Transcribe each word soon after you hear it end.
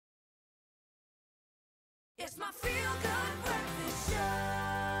It's my feel-good breakfast show.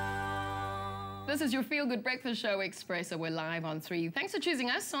 This is your feel-good breakfast show, Expresso. We're live on 3. Thanks for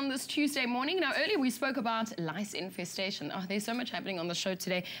choosing us on this Tuesday morning. Now, earlier we spoke about lice infestation. Oh, there's so much happening on the show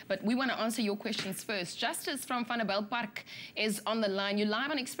today, but we want to answer your questions first. Justice from Vanderbijl Park is on the line. You're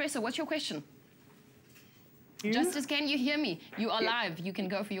live on Expresso. What's your question? Justice, can you hear me? You are live. You can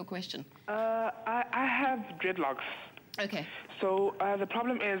go for your question. I have dreadlocks. Okay. So the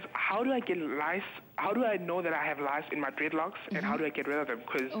problem is, how do I get lice? How do I know that I have lice in my dreadlocks, and how do I get rid of them?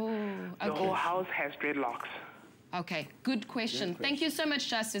 Because the whole house has dreadlocks. Okay, good question. Thank you so much,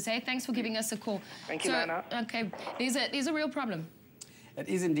 Justice. Hey, thanks for giving us a call. Thank you, Lana. Okay, there's a real problem. It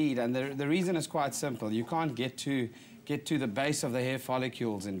is indeed, and the reason is quite simple. You can't get to the base of the hair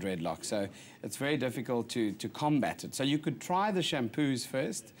follicles in dreadlocks, so it's very difficult to combat it. So you could try the shampoos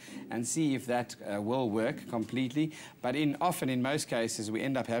first and see if that will work completely, but often in most cases we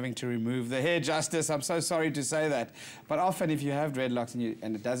end up having to remove the hair. Justice, I'm so sorry to say that, but often if you have dreadlocks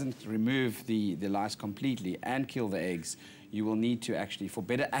and it doesn't remove the lice completely and kill the eggs, you will need to actually, for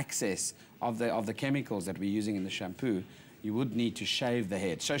better access of the chemicals that we're using in the shampoo, you would need to shave the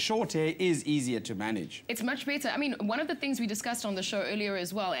head. So short hair is easier to manage. It's much better. I mean, one of the things we discussed on the show earlier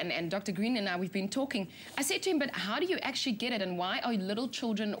as well, and Dr. Green and I, we've been talking, I said to him, but how do you actually get it, and why are little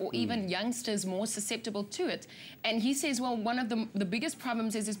children or even youngsters more susceptible to it? And he says, well, one of the biggest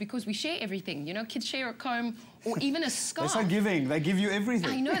problems is because we share everything. You know, kids share a comb or even a scarf. They're so giving. They give you everything.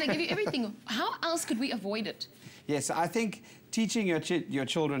 I know, they give you everything. How else could we avoid it? Yes, I think teaching your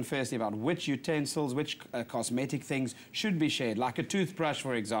children firstly about which utensils, which cosmetic things should be shared, like a toothbrush,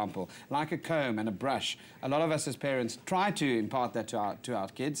 for example, like a comb and a brush. A lot of us as parents try to impart that to our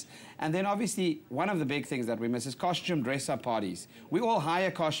kids. And then obviously one of the big things that we miss is costume dress-up parties. We all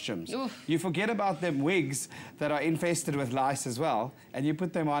hire costumes. Oof. You forget about them wigs that are infested with lice as well, and you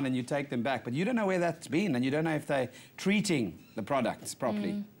put them on and you take them back. But you don't know where that's been, and you don't know if they're treating the products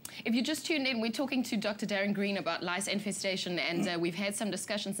properly. If you just tuned in, we're talking to Dr. Darren Green about lice infestation, and we've had some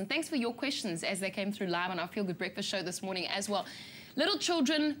discussions. And thanks for your questions as they came through live on our Feel Good Breakfast show this morning as well. Little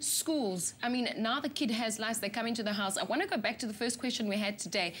children, schools. I mean, now the kid has lice, they come into the house. I want to go back to the first question we had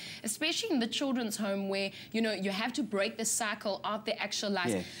today, especially in the children's home where, you know, you have to break the cycle of the actual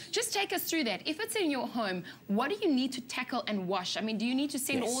lice. Yes. Just take us through that. If it's in your home, what do you need to tackle and wash? I mean, do you need to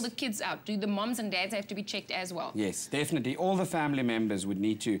send all the kids out? Do the moms and dads have to be checked as well? Yes, definitely. All the family members would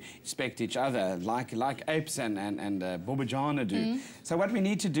need to inspect each other like apes and Bobajana do. So what we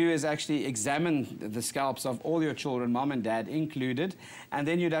need to do is actually examine the scalps of all your children, mom and dad included. And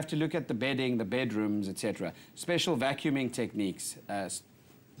then you'd have to look at the bedding, the bedrooms, etc. Special vacuuming techniques,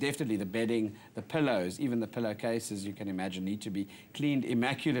 definitely the bedding, the pillows, even the pillowcases, you can imagine, need to be cleaned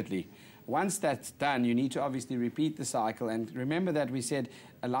immaculately. Once that's done, you need to obviously repeat the cycle. And remember that we said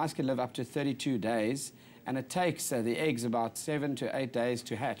a lice can live up to 32 days, and it takes the eggs about 7 to 8 days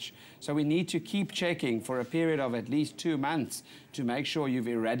to hatch. So we need to keep checking for a period of at least 2 months to make sure you've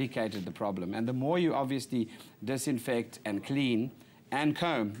eradicated the problem. And the more you obviously disinfect and clean and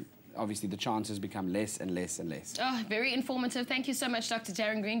comb, obviously the chances become less and less and less. Oh, very informative. Thank you so much, Dr.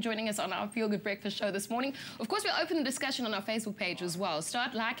 Darren Green, joining us on our Feel Good Breakfast show this morning. Of course, we'll open the discussion on our Facebook page as well.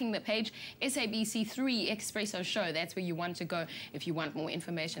 Start liking the page, SABC3 Expresso Show. That's where you want to go if you want more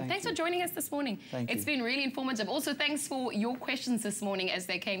information. Thanks for joining us this morning. It's been really informative. Also, thanks for your questions this morning as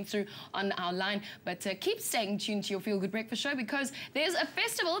they came through on our line. But keep staying tuned to your Feel Good Breakfast show, because there's a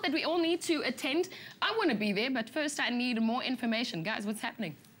festival that we all need to attend. I want to be there, but first I need more information. Guys, what's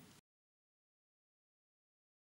happening?